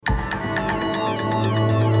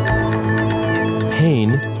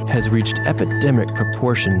has reached epidemic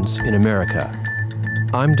proportions in America.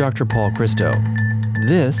 I'm Dr. Paul Christo.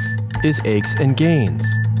 This is Aches and Gains.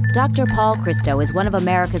 Dr. Paul Christo is one of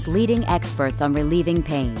America's leading experts on relieving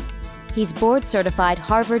pain. He's board-certified,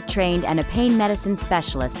 Harvard-trained, and a pain medicine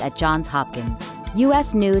specialist at Johns Hopkins.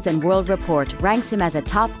 U.S. News & World Report ranks him as a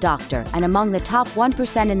top doctor and among the top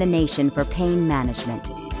 1% in the nation for pain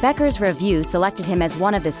management. Becker's Review selected him as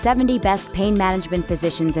one of the 70 best pain management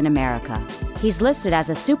physicians in America. He's listed as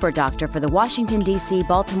a super doctor for the Washington, D.C.,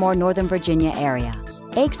 Baltimore, Northern Virginia area.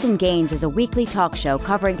 Aches and Gains is a weekly talk show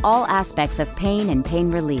covering all aspects of pain and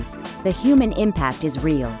pain relief. The human impact is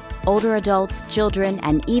real. Older adults, children,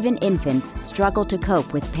 and even infants struggle to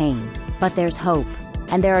cope with pain. But there's hope,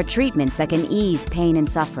 and there are treatments that can ease pain and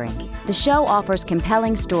suffering. The show offers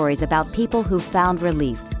compelling stories about people who've found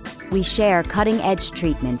relief. We share cutting-edge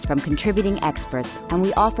treatments from contributing experts, and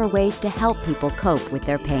we offer ways to help people cope with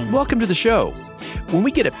their pain. Welcome to the show. When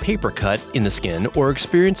we get a paper cut in the skin or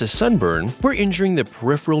experience a sunburn, we're injuring the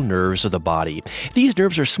peripheral nerves of the body. These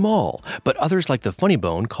nerves are small, but others like the funny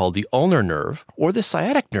bone called the ulnar nerve or the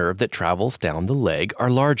sciatic nerve that travels down the leg are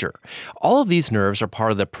larger. All of these nerves are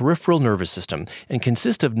part of the peripheral nervous system and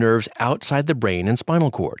consist of nerves outside the brain and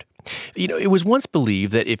spinal cord. It was once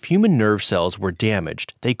believed that if human nerve cells were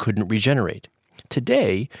damaged, they couldn't regenerate.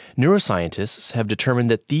 Today, neuroscientists have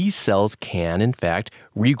determined that these cells can, in fact,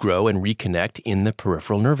 regrow and reconnect in the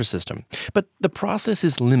peripheral nervous system. But the process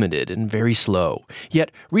is limited and very slow.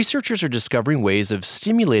 Yet, researchers are discovering ways of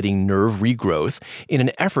stimulating nerve regrowth in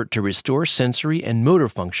an effort to restore sensory and motor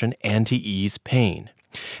function and to ease pain.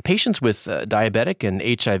 Patients with diabetic and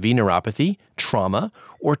HIV neuropathy, trauma,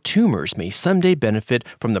 or tumors may someday benefit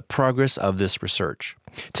from the progress of this research.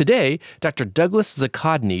 Today, Dr. Douglas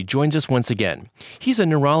Zakhodny joins us once again. He's a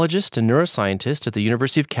neurologist and neuroscientist at the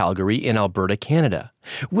University of Calgary in Alberta, Canada.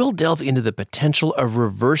 We'll delve into the potential of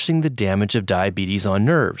reversing the damage of diabetes on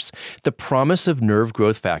nerves, the promise of nerve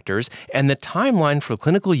growth factors, and the timeline for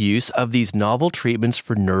clinical use of these novel treatments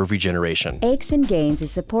for nerve regeneration. Aches and Gains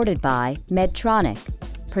is supported by Medtronic,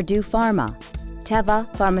 Purdue Pharma, Teva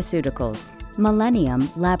Pharmaceuticals,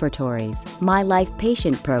 Millennium Laboratories, My Life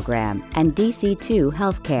Patient Program, and DC2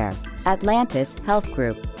 Healthcare, Atlantis Health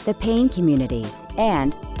Group, The Pain Community,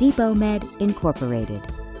 and Depot Med Incorporated.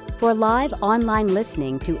 For live online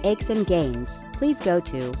listening to Aches and Gains, please go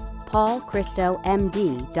to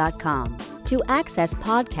paulchristomd.com. To access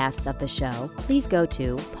podcasts of the show, please go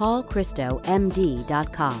to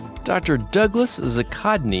paulchristomd.com. Dr. Douglas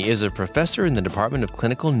Zakhodny is a professor in the Department of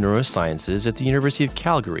Clinical Neurosciences at the University of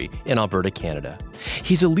Calgary in Alberta, Canada.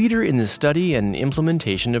 He's a leader in the study and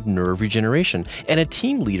implementation of nerve regeneration and a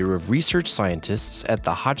team leader of research scientists at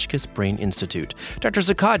the Hotchkiss Brain Institute. Dr.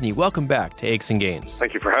 Zakhodny, welcome back to Aches and Gains.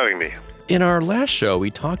 Thank you for having me. In our last show, we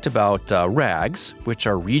talked about RAGs, which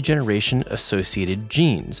are regeneration-associated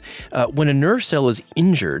genes. When a nerve cell is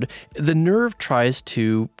injured, the nerve tries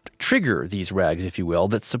to trigger these RAGs, if you will,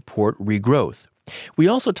 that support regrowth. We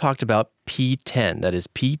also talked about PTEN, that is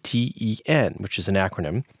PTEN, which is an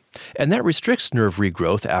acronym, and that restricts nerve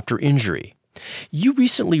regrowth after injury. You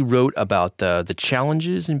recently wrote about the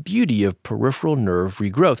challenges and beauty of peripheral nerve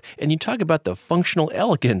regrowth, and you talk about the functional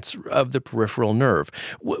elegance of the peripheral nerve.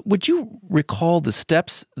 Would you recall the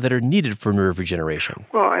steps that are needed for nerve regeneration?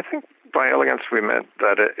 Well, I think by elegance we meant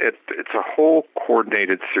that it's a whole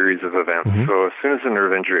coordinated series of events. Mm-hmm. So as soon as a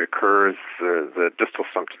nerve injury occurs, the distal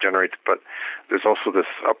stump degenerates, but there's also this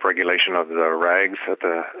upregulation of the RAGs at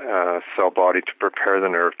the cell body to prepare the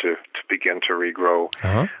nerve to begin to regrow.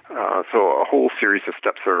 Uh-huh. So a whole series of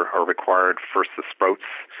steps are required. First, the sprouts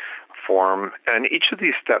form, and each of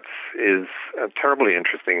these steps is terribly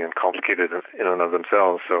interesting and complicated in and of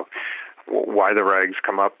themselves. So why the RAGs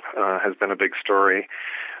come up has been a big story.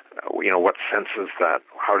 What senses that?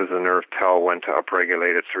 How does the nerve tell when to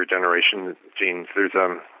upregulate its regeneration genes? There's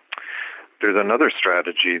another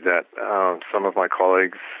strategy that some of my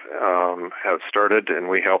colleagues have started, and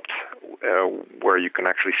we helped, where you can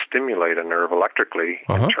actually stimulate a nerve electrically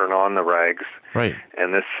and turn on the RAGs. Right.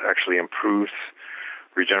 And this actually improves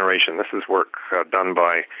regeneration. This is work done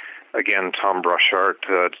by, again, Tom Brochart,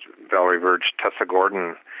 Valerie Verge, Tessa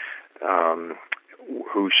Gordon,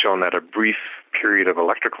 who's shown that a brief period of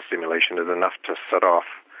electrical stimulation is enough to set off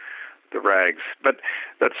the RAGs. But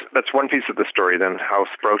that's one piece of the story. Then how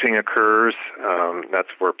sprouting occurs,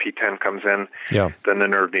 that's where PTEN comes in. Yeah. Then the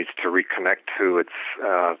nerve needs to reconnect to its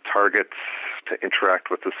targets to interact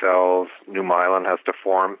with the cells. New myelin has to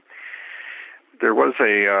form. There was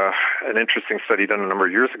an interesting study done a number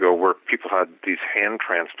of years ago where people had these hand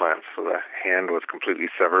transplants. So the hand was completely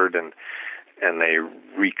severed, and they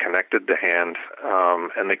reconnected the hand,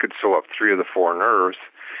 and they could sew up 3 of the 4 nerves.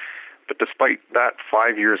 But despite that,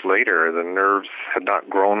 5 years later, the nerves had not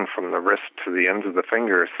grown from the wrist to the ends of the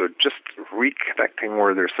finger. So just reconnecting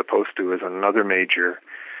where they're supposed to is another major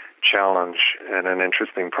challenge and an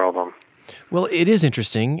interesting problem. Well, it is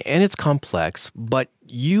interesting and it's complex, but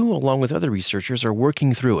you, along with other researchers, are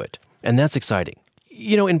working through it, and that's exciting.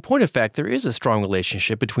 You know, in point of fact, there is a strong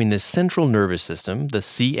relationship between the central nervous system, the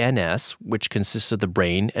CNS, which consists of the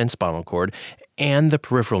brain and spinal cord, and the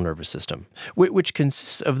peripheral nervous system, which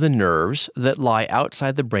consists of the nerves that lie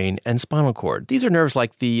outside the brain and spinal cord. These are nerves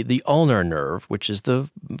like the ulnar nerve, which is the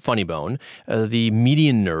funny bone, the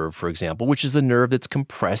median nerve, for example, which is the nerve that's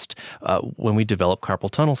compressed when we develop carpal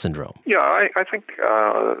tunnel syndrome. Yeah, I think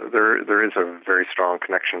there is a very strong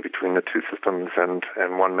connection between the two systems, and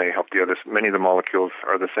one may help the other. Many of the molecules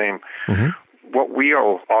are the same. Mm-hmm. What we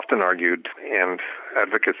all often argued, and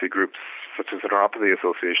advocacy groups such as the Neuropathy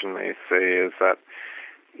Association may say, is that,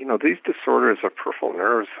 you know, these disorders of peripheral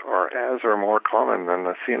nerves are as or more common than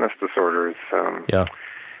the CNS disorders.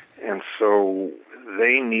 And so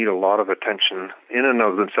they need a lot of attention in and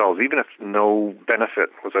of themselves, even if no benefit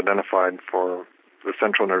was identified for the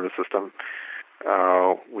central nervous system.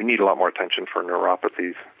 We need a lot more attention for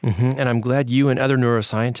neuropathies. Mm-hmm. And I'm glad you and other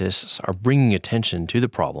neuroscientists are bringing attention to the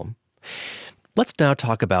problem. Let's now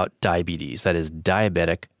talk about diabetes, that is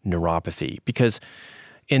diabetic neuropathy, because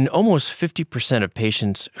in almost 50% of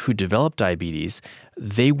patients who develop diabetes,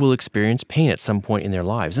 they will experience pain at some point in their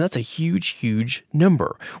lives. And that's a huge, huge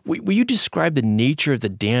number. Will you describe the nature of the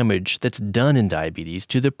damage that's done in diabetes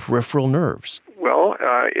to the peripheral nerves? Well,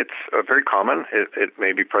 it's very common. It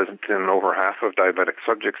may be present in over half of diabetic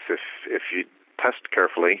subjects if you test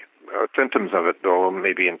carefully. Symptoms of it, though,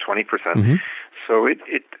 maybe in 20%. Mm-hmm. So it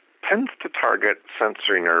tends to target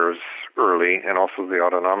sensory nerves early, and also the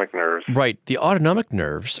autonomic nerves. Right. The autonomic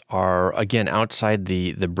nerves are, again, outside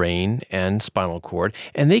the brain and spinal cord,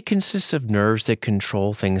 and they consist of nerves that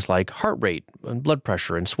control things like heart rate, and blood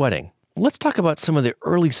pressure, and sweating. Let's talk about some of the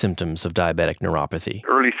early symptoms of diabetic neuropathy.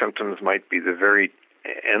 Early symptoms might be the very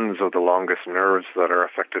ends of the longest nerves that are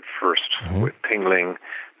affected first, mm-hmm. with tingling,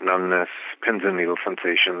 numbness, pins and needle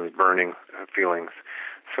sensations, burning feelings.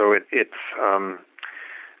 So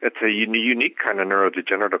it's a unique kind of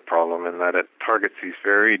neurodegenerative problem in that it targets these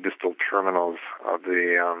very distal terminals of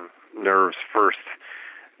the nerves first.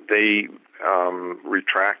 They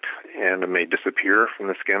retract and may disappear from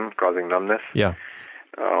the skin, causing numbness. Yeah.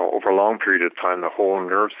 Over a long period of time, the whole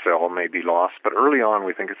nerve cell may be lost. But early on,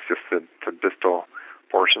 we think it's just the distal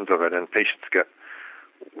portions of it, and patients get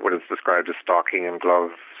what is described as stocking and glove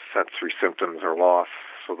sensory symptoms or loss.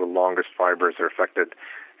 So the longest fibers are affected.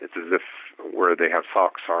 It's as if where they have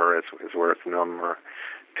socks are is where it's numb or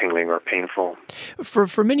tingling or painful.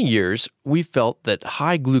 For many years, we felt that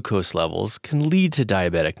high glucose levels can lead to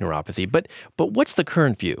diabetic neuropathy. But what's the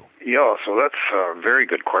current view? Yeah, so that's a very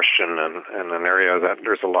good question and an area that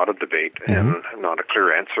there's a lot of debate mm-hmm. and not a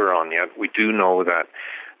clear answer on yet. We do know that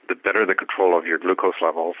the better the control of your glucose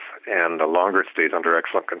levels and the longer it stays under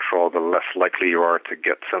excellent control, the less likely you are to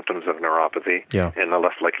get symptoms of neuropathy, and the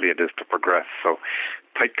less likely it is to progress. So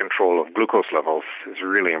tight control of glucose levels is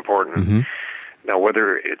really important. Mm-hmm. Now,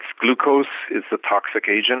 whether it's glucose is the toxic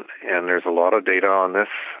agent, and there's a lot of data on this,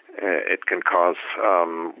 it can cause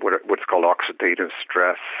what's called oxidative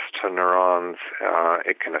stress to neurons.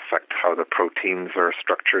 It can affect how the proteins are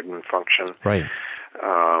structured and function. Right.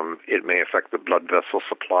 It may affect the blood vessel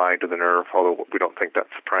supply to the nerve, although we don't think that's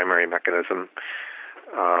the primary mechanism.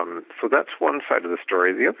 So that's one side of the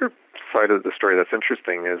story. The other side of the story that's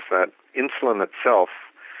interesting is that insulin itself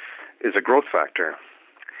is a growth factor.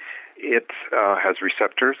 It has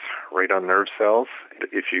receptors right on nerve cells.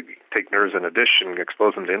 If you take nerves in a dish and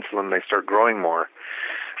expose them to insulin, they start growing more.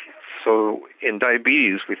 So in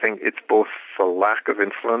diabetes, we think it's both the lack of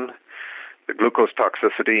insulin, the glucose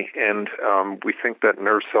toxicity, and we think that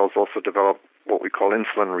nerve cells also develop what we call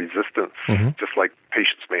insulin resistance, mm-hmm. just like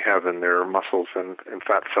patients may have in their muscles and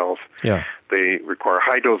fat cells. Yeah. They require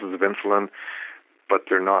high doses of insulin, but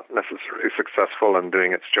they're not necessarily successful in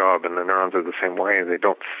doing its job, and the neurons are the same way. They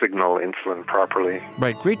don't signal insulin properly.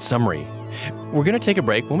 Right, great summary. We're going to take a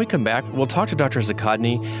break. When we come back, we'll talk to Dr.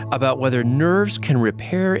 Zachodny about whether nerves can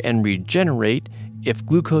repair and regenerate if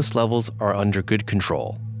glucose levels are under good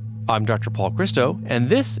control. I'm Dr. Paul Christo, and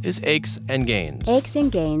this is Aches and Gains. Aches and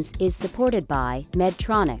Gains is supported by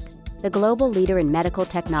Medtronic, the global leader in medical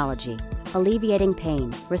technology, alleviating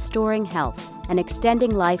pain, restoring health, and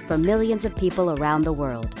extending life for millions of people around the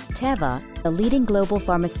world. Teva, a leading global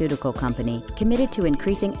pharmaceutical company committed to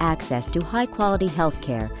increasing access to high-quality health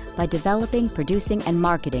care by developing, producing, and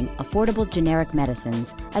marketing affordable generic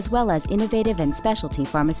medicines, as well as innovative and specialty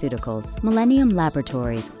pharmaceuticals. Millennium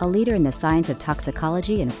Laboratories, a leader in the science of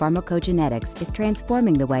toxicology and pharmacogenetics, is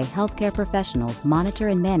transforming the way healthcare professionals monitor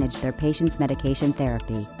and manage their patients' medication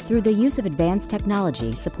therapy. Through the use of advanced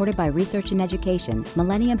technology supported by research and education,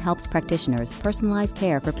 Millennium helps practitioners personalize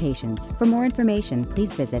care for patients. For more information,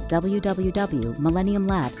 please visit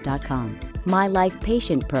www.millenniumlabs.com. My Life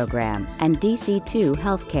Patient Program and DC2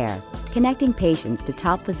 Healthcare, connecting patients to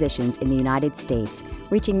top physicians in the United States,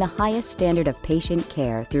 reaching the highest standard of patient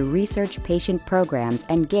care through research, patient programs,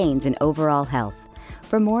 and gains in overall health.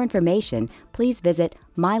 For more information, please visit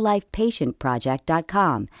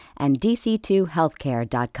mylifepatientproject.com and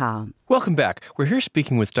dc2healthcare.com. Welcome back. We're here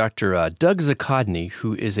speaking with Dr. Doug Zachodny,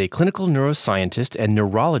 who is a clinical neuroscientist and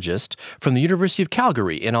neurologist from the University of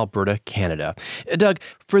Calgary in Alberta, Canada. Doug,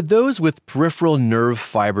 for those with peripheral nerve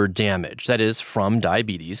fiber damage, that is, from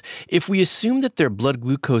diabetes, if we assume that their blood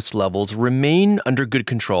glucose levels remain under good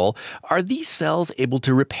control, are these cells able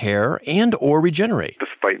to repair and or regenerate?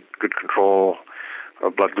 Despite good control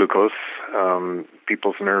of blood glucose,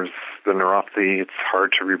 people's nerves, the neuropathy, it's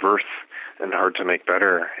hard to reverse and hard to make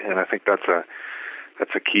better. And I think that's a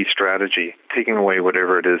key strategy, taking away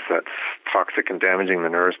whatever it is that's toxic and damaging the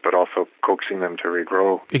nerves, but also coaxing them to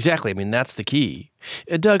regrow. Exactly. I mean, that's the key.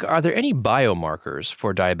 Doug, are there any biomarkers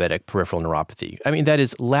for diabetic peripheral neuropathy? I mean, that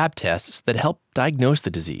is, lab tests that help diagnose the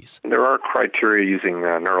disease. There are criteria using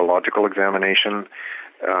neurological examination,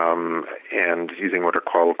 and using what are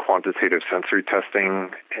called quantitative sensory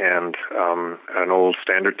testing, and an old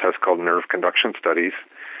standard test called nerve conduction studies.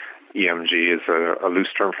 EMG is a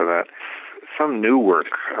loose term for that. Some new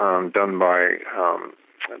work done by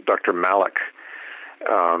Dr. Malik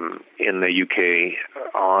in the UK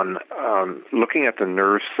on looking at the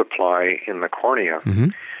nerve supply in the cornea.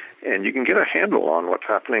 Mm-hmm. And you can get a handle on what's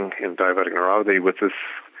happening in diabetic neuropathy with this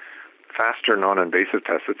faster, non-invasive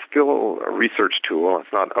test. It's still a research tool.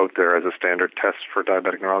 It's not out there as a standard test for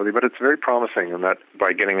diabetic neuropathy, but it's very promising in that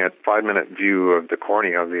by getting a 5-minute view of the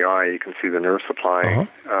cornea of the eye, you can see the nerve supply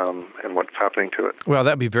and what's happening to it. Well,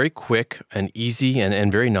 that would be very quick and easy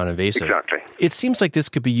and very non-invasive. Exactly. It seems like this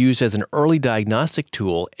could be used as an early diagnostic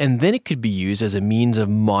tool, and then it could be used as a means of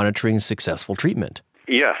monitoring successful treatment.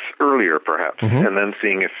 Yes, earlier perhaps, and then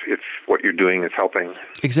seeing if what you're doing is helping.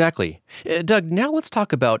 Exactly. Doug, now let's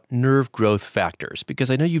talk about nerve growth factors,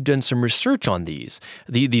 because I know you've done some research on these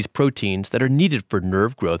proteins that are needed for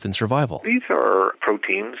nerve growth and survival. These are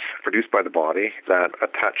proteins produced by the body that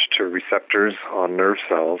attach to receptors on nerve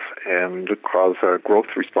cells and cause a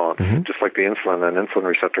growth response, just like the insulin and insulin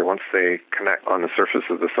receptor. Once they connect on the surface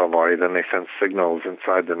of the cell body, then they send signals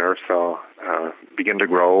inside the nerve cell, begin to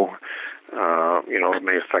grow. It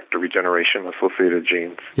may affect the regeneration associated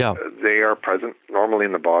genes. Yeah. They are present normally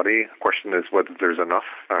in the body. The question is whether there's enough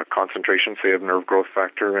concentration, say, of nerve growth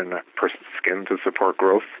factor in a person's skin to support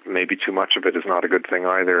growth. Maybe too much of it is not a good thing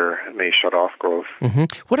either. It may shut off growth. Mm-hmm.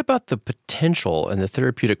 What about the potential and the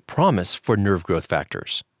therapeutic promise for nerve growth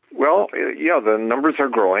factors? Well, the numbers are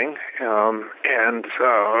growing, and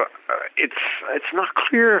it's not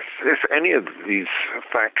clear if any of these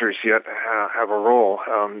factors yet have a role.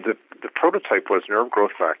 The prototype was nerve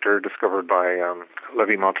growth factor, discovered by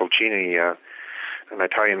Levi Montalcini, an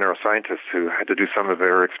Italian neuroscientist who had to do some of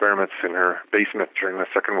her experiments in her basement during the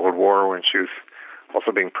Second World War when she was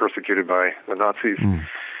also being persecuted by the Nazis.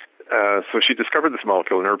 So she discovered this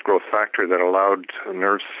molecule, nerve growth factor, that allowed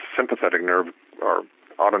sympathetic nerve or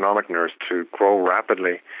autonomic nerves to grow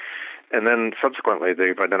rapidly. And then subsequently,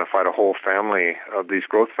 they've identified a whole family of these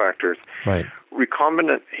growth factors. Right.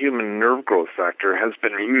 Recombinant human nerve growth factor has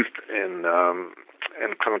been used in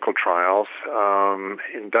clinical trials.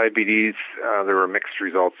 In diabetes, there were mixed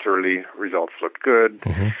results. Early results looked good.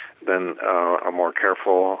 Then a more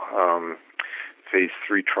careful phase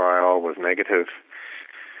 3 trial was negative.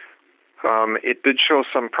 It did show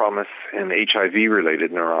some promise in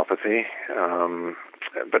HIV-related neuropathy,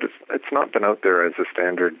 but it's not been out there as a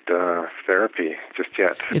standard therapy just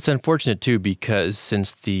yet. It's unfortunate, too, because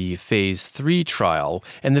since the phase 3 trial,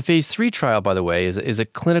 and the phase 3 trial, by the way, is a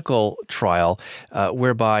clinical trial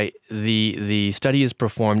whereby the study is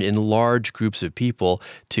performed in large groups of people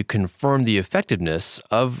to confirm the effectiveness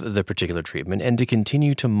of the particular treatment and to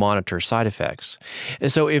continue to monitor side effects.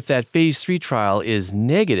 And so if that phase 3 trial is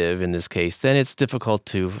negative in this case, then it's difficult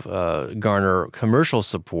to garner commercial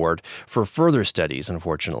support for further studies,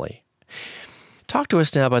 unfortunately. Talk to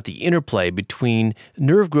us now about the interplay between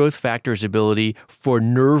nerve growth factor's ability for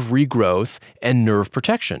nerve regrowth and nerve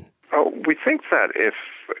protection. we think that if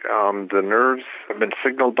the nerves have been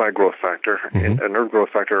signaled by growth factor, a nerve growth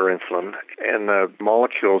factor or insulin, and the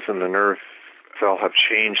molecules in the nerve cell have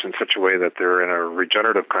changed in such a way that they're in a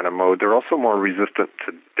regenerative kind of mode, they're also more resistant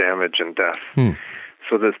to damage and death.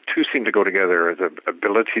 So the two seem to go together, the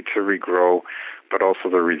ability to regrow, but also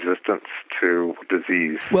the resistance to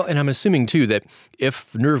disease. Well, and I'm assuming, too, that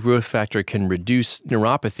if nerve growth factor can reduce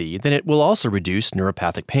neuropathy, then it will also reduce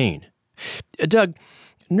neuropathic pain. Doug,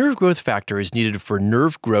 nerve growth factor is needed for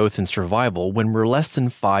nerve growth and survival when we're less than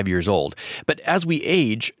 5 years old. But as we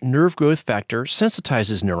age, nerve growth factor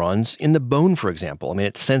sensitizes neurons in the bone, for example. I mean,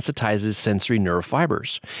 it sensitizes sensory nerve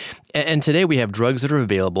fibers. And today we have drugs that are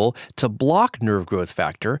available to block nerve growth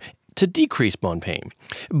factor to decrease bone pain.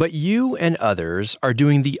 But you and others are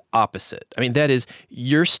doing the opposite. I mean, that is,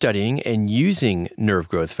 you're studying and using nerve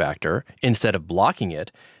growth factor instead of blocking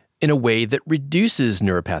it in a way that reduces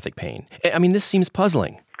neuropathic pain. I mean, this seems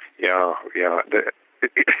puzzling. Yeah.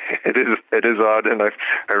 It is odd, and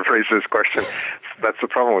I've raised this question. That's the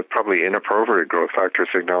problem with probably inappropriate growth factor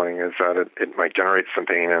signaling, is that it might generate some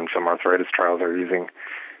pain, and some arthritis trials are using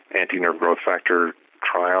anti-nerve growth factor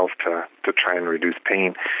trials to try and reduce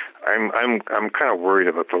pain. I'm kind of worried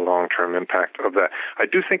about the long-term impact of that. I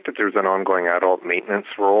do think that there's an ongoing adult maintenance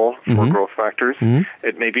role for growth factors.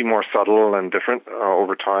 It may be more subtle and different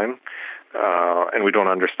over time, and we don't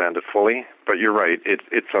understand it fully. But you're right,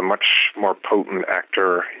 it's a much more potent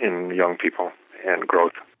actor in young people and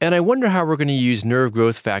growth. And I wonder how we're going to use nerve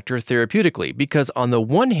growth factor therapeutically, because on the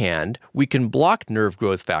one hand, we can block nerve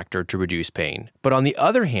growth factor to reduce pain, but on the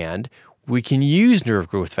other hand, we can use nerve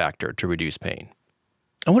growth factor to reduce pain.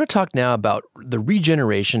 I want to talk now about the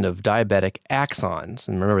regeneration of diabetic axons.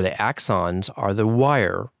 And remember, the axons are the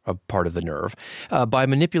wire of part of the nerve by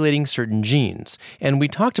manipulating certain genes. And we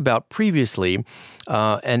talked about previously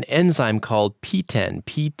an enzyme called PTEN,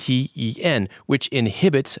 P-T-E-N, which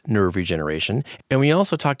inhibits nerve regeneration. And we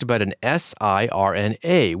also talked about an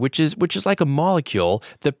siRNA, which is like a molecule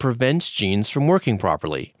that prevents genes from working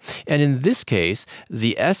properly. And in this case,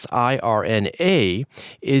 the siRNA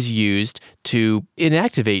is used to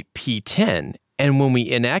inactivate P10. And when we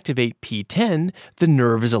inactivate P10, the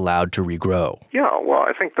nerve is allowed to regrow. Yeah, well,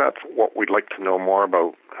 I think that's what we'd like to know more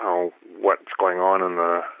about, what's going on in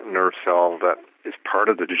the nerve cell that is part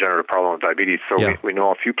of the degenerative problem of diabetes. So we know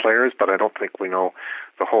a few players, but I don't think we know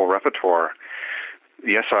the whole repertoire.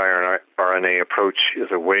 The siRNA approach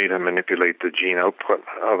is a way to manipulate the gene output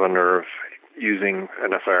of a nerve using an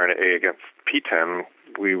siRNA against P10.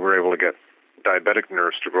 We were able to get diabetic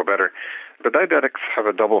nerves to grow better. The diabetics have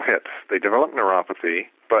a double hit. They develop neuropathy,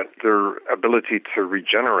 but their ability to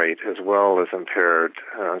regenerate as well is impaired.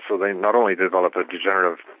 So they not only develop a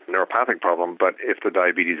degenerative neuropathic problem, but if the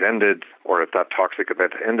diabetes ended or if that toxic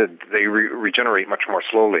event ended, they regenerate much more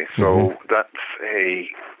slowly. So that's a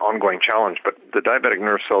ongoing challenge. But the diabetic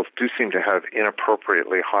nerve cells do seem to have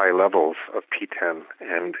inappropriately high levels of P10.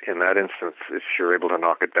 And in that instance, if you're able to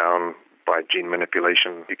knock it down by gene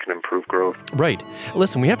manipulation, you can improve growth. Right.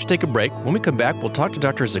 Listen, we have to take a break. When we come back, we'll talk to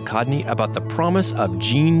Dr. Zakotny about the promise of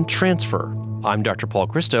gene transfer. I'm Dr. Paul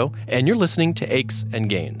Christo, and you're listening to Aches and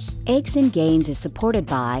Gains. Aches and Gains is supported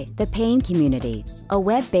by The Pain Community, a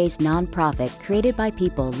web-based nonprofit created by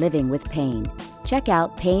people living with pain. Check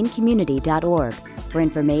out paincommunity.org for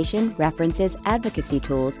information, references, advocacy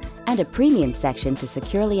tools, and a premium section to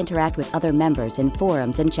securely interact with other members in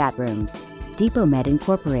forums and chat rooms. DepotMed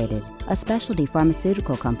Incorporated, a specialty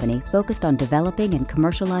pharmaceutical company focused on developing and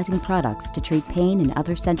commercializing products to treat pain and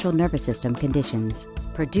other central nervous system conditions.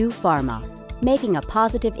 Purdue Pharma, making a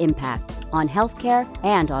positive impact on healthcare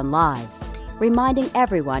and on lives, reminding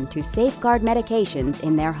everyone to safeguard medications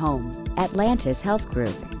in their home. Atlantis Health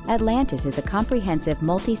Group. Atlantis is a comprehensive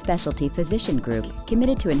multi-specialty physician group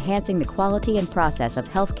committed to enhancing the quality and process of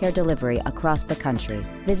healthcare delivery across the country.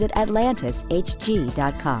 Visit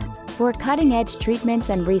AtlantisHG.com. For cutting-edge treatments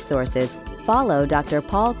and resources, follow Dr.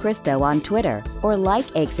 Paul Christo on Twitter or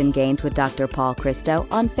like Aches and Gains with Dr. Paul Christo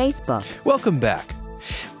on Facebook. Welcome back.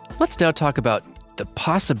 Let's now talk about the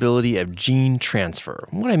possibility of gene transfer.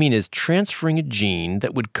 What I mean is transferring a gene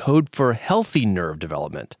that would code for healthy nerve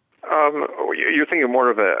development. You're thinking more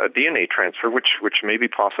of a DNA transfer, which may be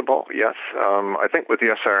possible, yes. I think with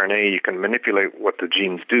the siRNA, you can manipulate what the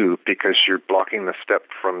genes do because you're blocking the step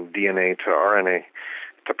from DNA to RNA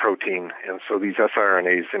to protein. And so these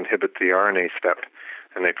siRNAs inhibit the RNA step,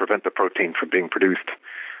 and they prevent the protein from being produced.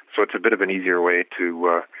 So it's a bit of an easier way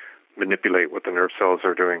to manipulate what the nerve cells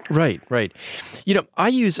are doing. Right. I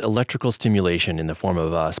use electrical stimulation in the form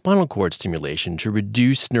of spinal cord stimulation to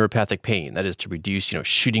reduce neuropathic pain. That is to reduce,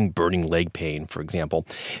 shooting, burning leg pain, for example.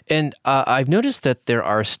 And I've noticed that there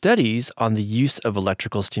are studies on the use of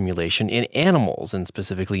electrical stimulation in animals, and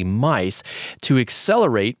specifically mice, to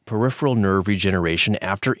accelerate peripheral nerve regeneration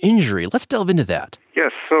after injury. Let's delve into that.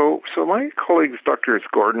 Yes, so my colleagues, Drs.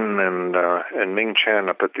 Gordon and Ming Chen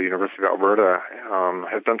up at the University of Alberta,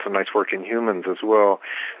 have done some nice work in humans as well.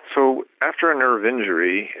 So after a nerve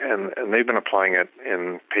injury, and they've been applying it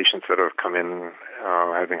in patients that have come in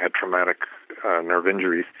having had traumatic nerve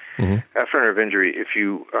injuries. Mm-hmm. After a nerve injury, if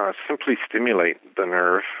you simply stimulate the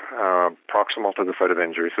nerve proximal to the site of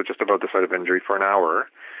injury, so just above the site of injury for an hour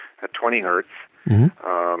at 20 hertz,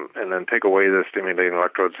 and then take away the stimulating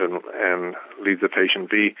electrodes and leave the patient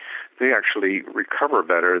be, they actually recover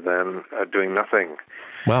better than doing nothing.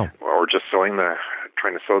 Wow. Or just trying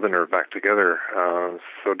to sew the nerve back together.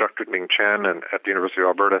 So Dr. Ming Chen at the University of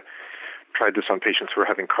Alberta tried this on patients who were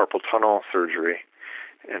having carpal tunnel surgery,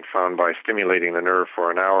 and found by stimulating the nerve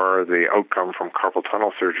for an hour, the outcome from carpal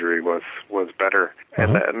tunnel surgery was better. Uh-huh.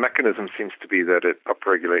 And the mechanism seems to be that it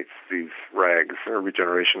upregulates these RAGs, or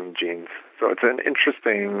regeneration genes. So it's an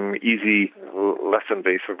interesting, easy, less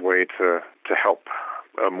invasive way to help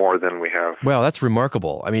more than we have. Wow, that's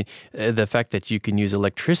remarkable. I mean, the fact that you can use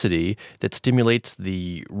electricity that stimulates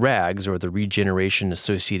the RAGs, or the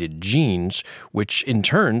regeneration-associated genes, which in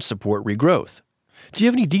turn support regrowth. Do you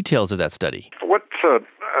have any details of that study? What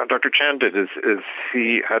Dr. Chan did is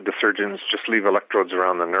he had the surgeons just leave electrodes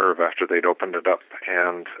around the nerve after they'd opened it up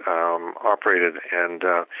and operated, and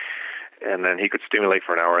then he could stimulate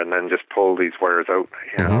for an hour and then just pull these wires out,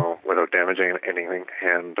 without damaging anything,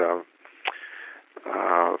 and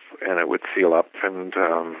it would seal up, and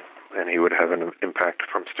he would have an impact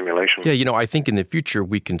from stimulation. Yeah, I think in the future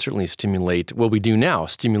we can certainly stimulate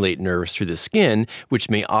nerves through the skin, which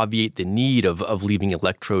may obviate the need of leaving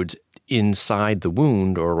electrodes inside the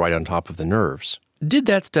wound or right on top of the nerves. Did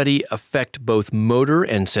that study affect both motor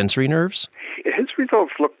and sensory nerves? His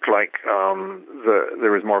results looked like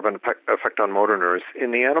there was more of an effect on motor nerves.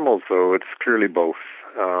 In the animals, though, it's clearly both.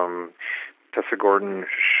 Tessa Gordon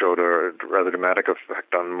showed a rather dramatic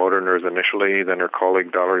effect on motor nerves initially, then her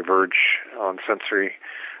colleague Valerie Verge on sensory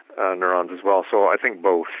neurons as well. So I think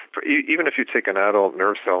both. Even if you take an adult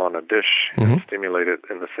nerve cell on a dish and stimulate it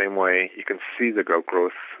in the same way, you can see the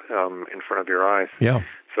outgrowth in front of your eyes. Yeah.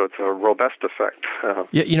 So it's a robust effect.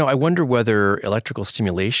 I wonder whether electrical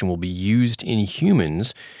stimulation will be used in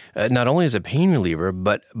humans, not only as a pain reliever,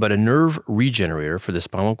 but a nerve regenerator for the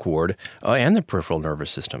spinal cord and the peripheral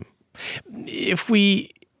nervous system. If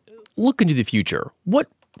we look into the future, what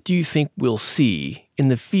do you think we'll see in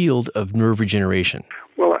the field of nerve regeneration?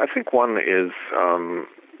 Well, I think one is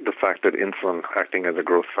the fact that insulin acting as a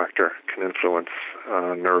growth factor can influence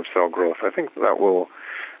nerve cell growth. I think that will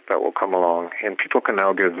come along, and people can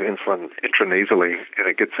now give insulin intranasally, and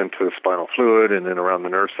it gets into the spinal fluid and then around the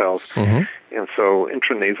nerve cells. Mm-hmm. And so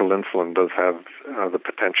intranasal insulin does have the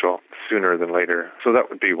potential sooner than later. So that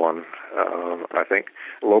would be one, I think.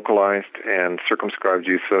 Localized and circumscribed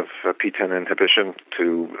use of PTEN inhibition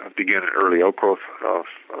to begin early outgrowth of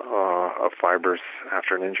fibers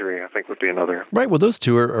after an injury, I think, would be another. Right. Well, those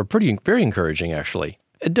two are very encouraging, actually.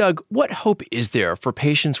 Doug, what hope is there for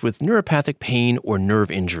patients with neuropathic pain or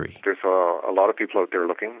nerve injury? There's a lot of people out there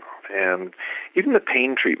looking, and even the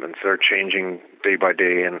pain treatments are changing day by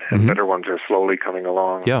day, and better ones are slowly coming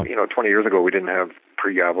along. Yeah. 20 years ago, we didn't have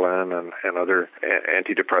pregabalin and other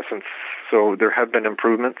antidepressants, so there have been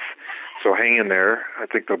improvements. So hang in there. I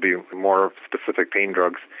think there'll be more specific pain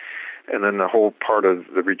drugs. And then the whole part of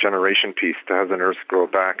the regeneration piece, to have the nerves grow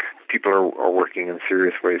back, people are working in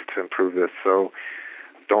serious ways to improve this. So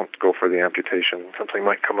don't go for the amputation. Something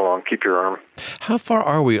might come along. Keep your arm. How far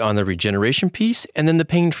are we on the regeneration piece and then the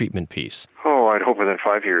pain treatment piece? Oh, I'd hope within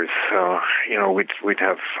 5 years. We'd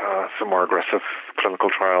have some more aggressive clinical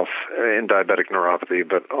trials in diabetic neuropathy,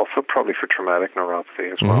 but also probably for traumatic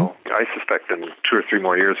neuropathy as well. I suspect in 2 or 3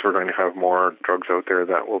 more years we're going to have more drugs out there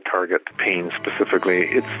that will target pain specifically.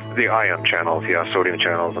 It's the ion channels, sodium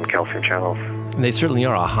channels and calcium channels. And they certainly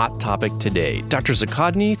are a hot topic today. Dr.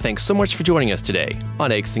 Zachodny, thanks so much for joining us today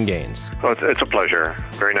on Aches and Gains. Well, it's a pleasure.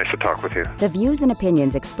 Very nice to talk with you. The views and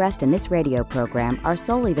opinions expressed in this radio program are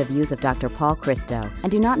solely the views of Dr. Paul Christo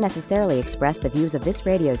and do not necessarily express the views of this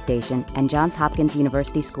radio station and Johns Hopkins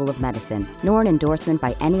University School of Medicine, nor an endorsement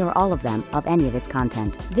by any or all of them of any of its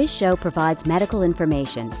content. This show provides medical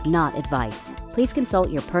information, not advice. Please consult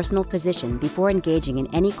your personal physician before engaging in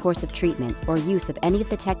any course of treatment or use of any of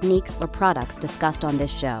the techniques or products discussed on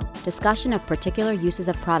this show. Discussion of particular uses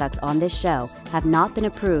of products on this show have not been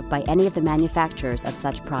approved by any of the manufacturers of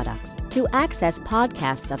such products. To access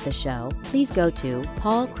podcasts of the show, please go to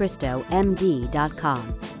paulchristomd.com.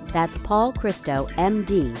 That's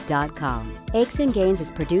paulchristomd.com. Aches and Gains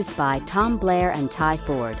is produced by Tom Blair and Ty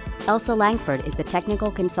Ford. Elsa Langford is the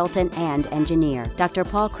technical consultant and engineer. Dr.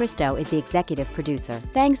 Paul Christo is the executive producer.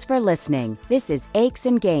 Thanks for listening. This is Aches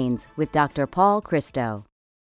and Gains with Dr. Paul Christo.